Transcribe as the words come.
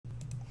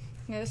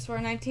This for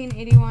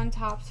 1981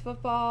 Topps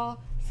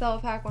Football Cello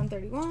Pack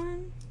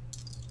 131.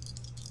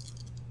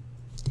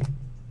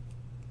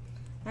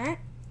 Alright,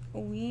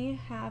 we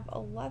have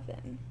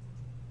 11.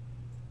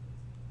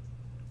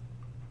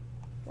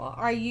 Well,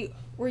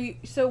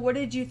 so what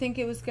did you think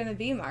it was going to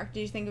be, Mark? Did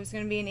you think it was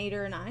going to be an 8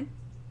 or a 9?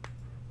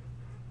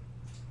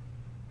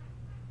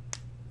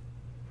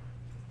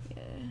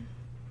 Yeah.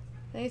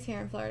 Nice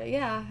here in Florida.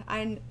 Yeah,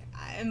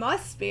 it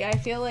must be. I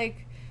feel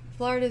like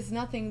Florida's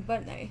nothing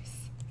but nice.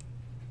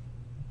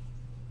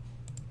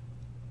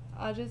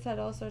 I just had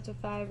all sorts of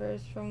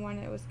fibers from when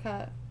it was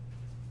cut.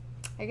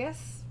 I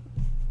guess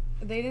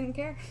they didn't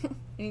care. And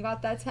you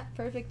got that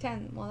perfect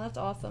 10. Well, that's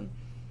awesome.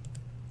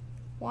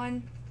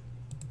 1,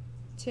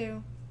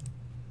 2,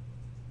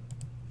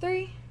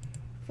 3,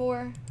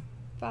 4,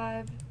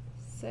 5,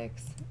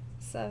 6,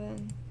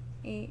 7,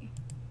 8,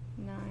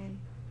 9,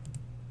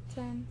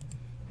 10,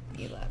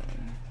 11.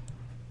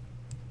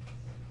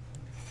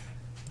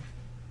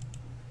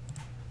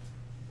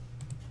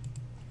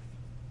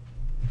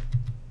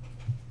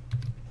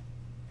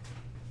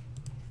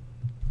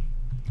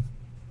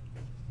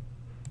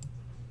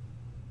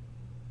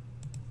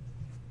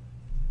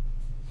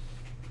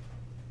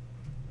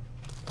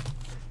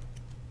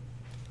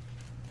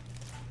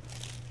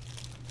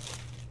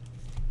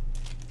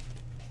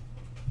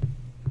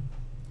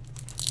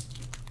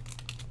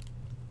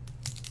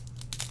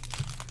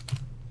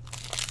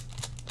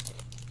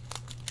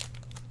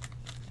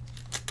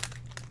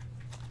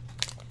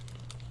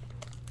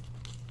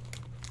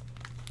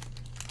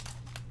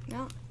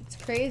 No, it's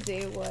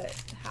crazy what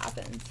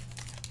happens.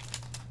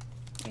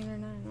 8 or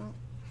 9, well,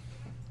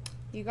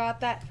 you got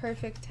that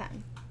perfect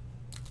 10.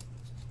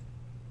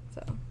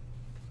 So,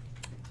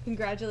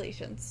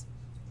 congratulations.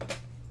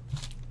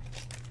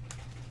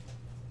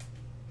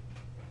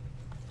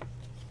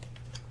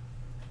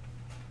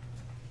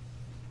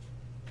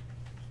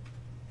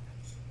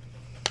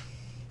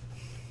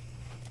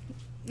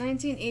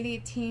 '80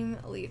 team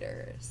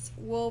leaders: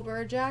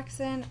 Wilbur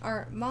Jackson,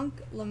 Art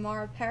Monk,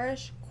 Lamar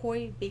Parrish,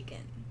 Coy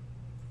Bacon.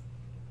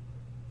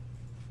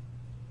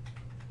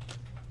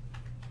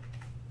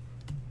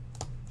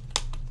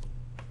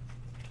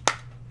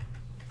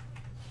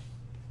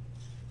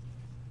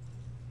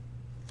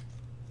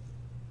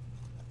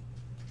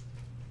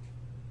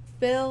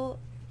 Bill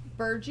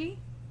Burgee,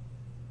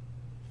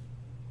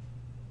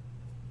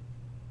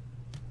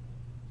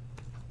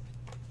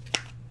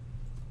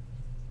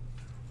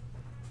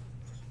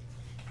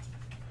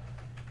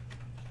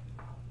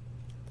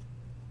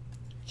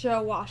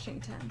 Joe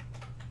Washington,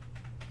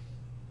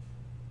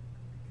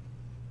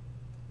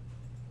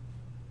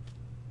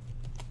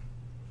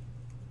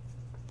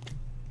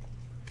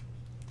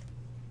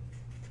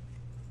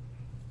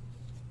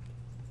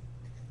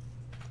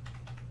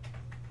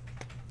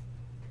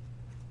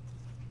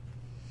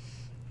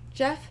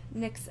 Jeff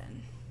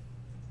Nixon.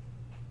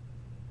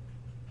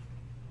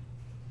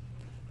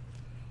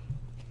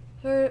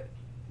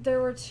 There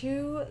were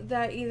two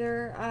that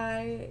either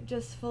I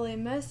just fully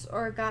missed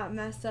or got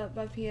messed up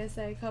by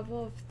PSA. A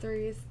couple of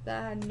threes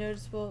that had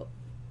noticeable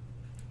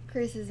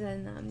creases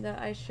in them that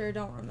I sure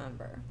don't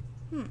remember.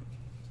 I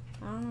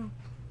don't know.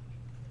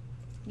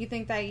 You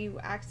think that you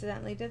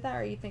accidentally did that,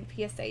 or you think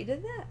PSA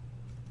did that?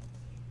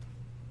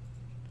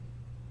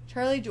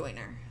 Charlie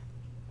Joyner.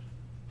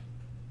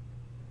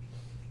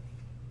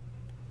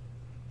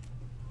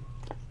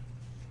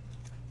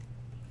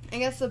 I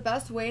guess the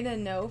best way to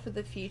know for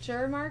the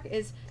future, Mark,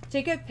 is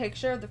take a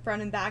picture of the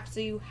front and back so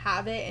you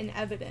have it in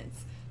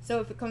evidence. So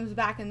if it comes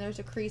back and there's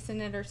a crease in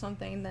it or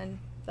something, then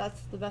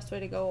that's the best way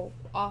to go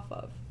off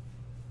of.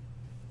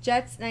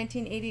 Jets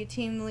 1980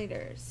 team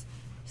leaders: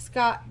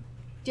 Scott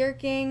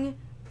Dierking,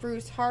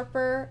 Bruce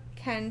Harper,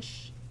 Ken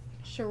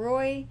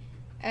Sherroy,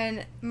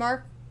 and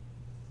Mark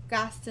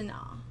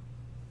Gastineau.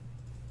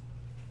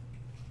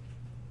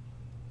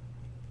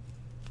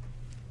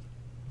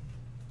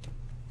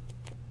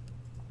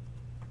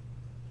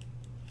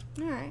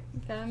 Alright,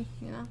 gotta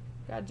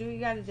do what you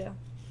gotta do.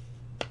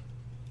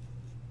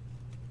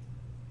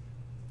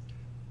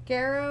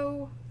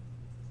 Garo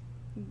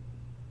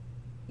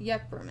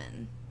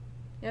Yepperman.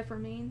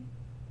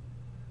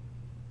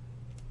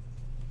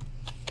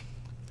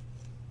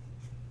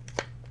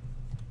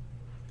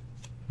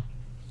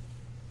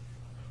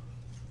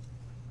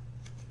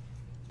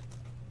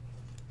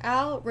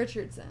 Al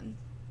Richardson.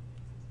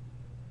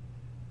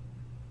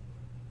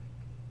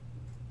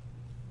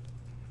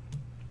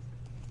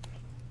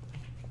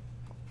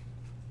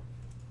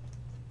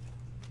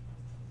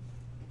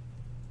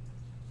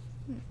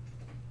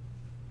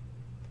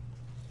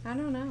 I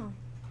don't know.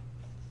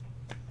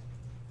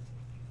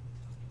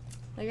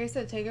 Like I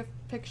said, take a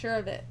picture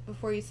of it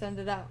before you send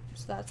it out.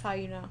 So that's how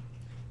you know.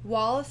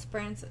 Wallace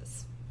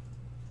Francis.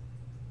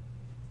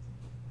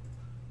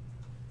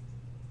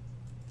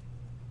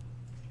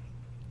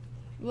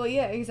 Well,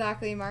 yeah,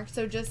 exactly, Mark.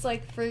 So just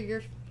like for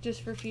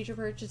future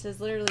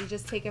purchases, literally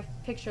just take a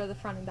picture of the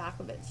front and back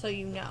of it so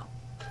you know.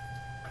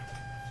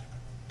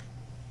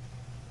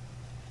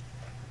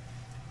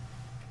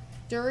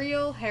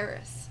 Duriel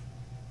Harris.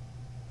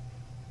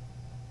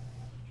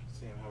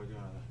 Sam, how are we doing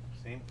on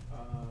that? Same?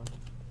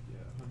 Yeah,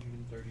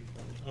 130.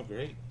 Oh,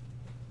 great.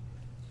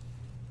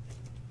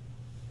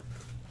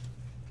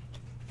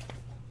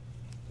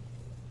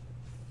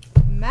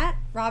 Matt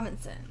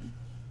Robinson.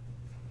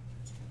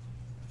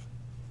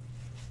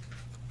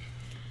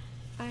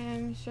 I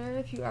am sure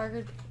if you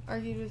argued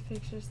with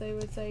pictures, they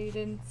would say you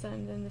didn't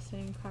send in the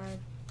same card.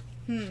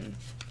 Timestamp.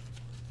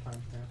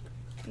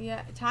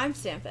 Yeah,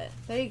 timestamp it.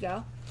 There you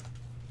go.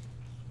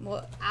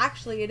 Well,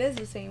 actually, it is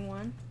the same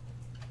one.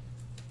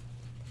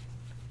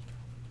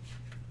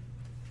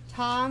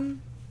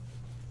 Tom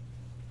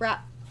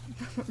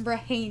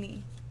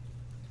Brahaney.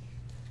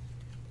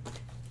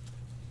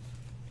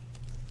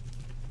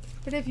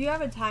 But if you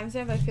have a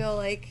timestamp, I feel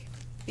like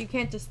you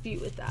can't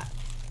dispute with that.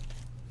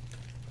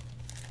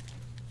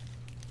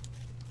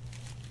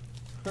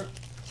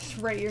 Just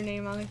write your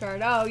name on the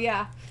card. Oh,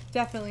 yeah,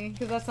 definitely,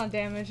 because that's not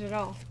damaged at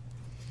all.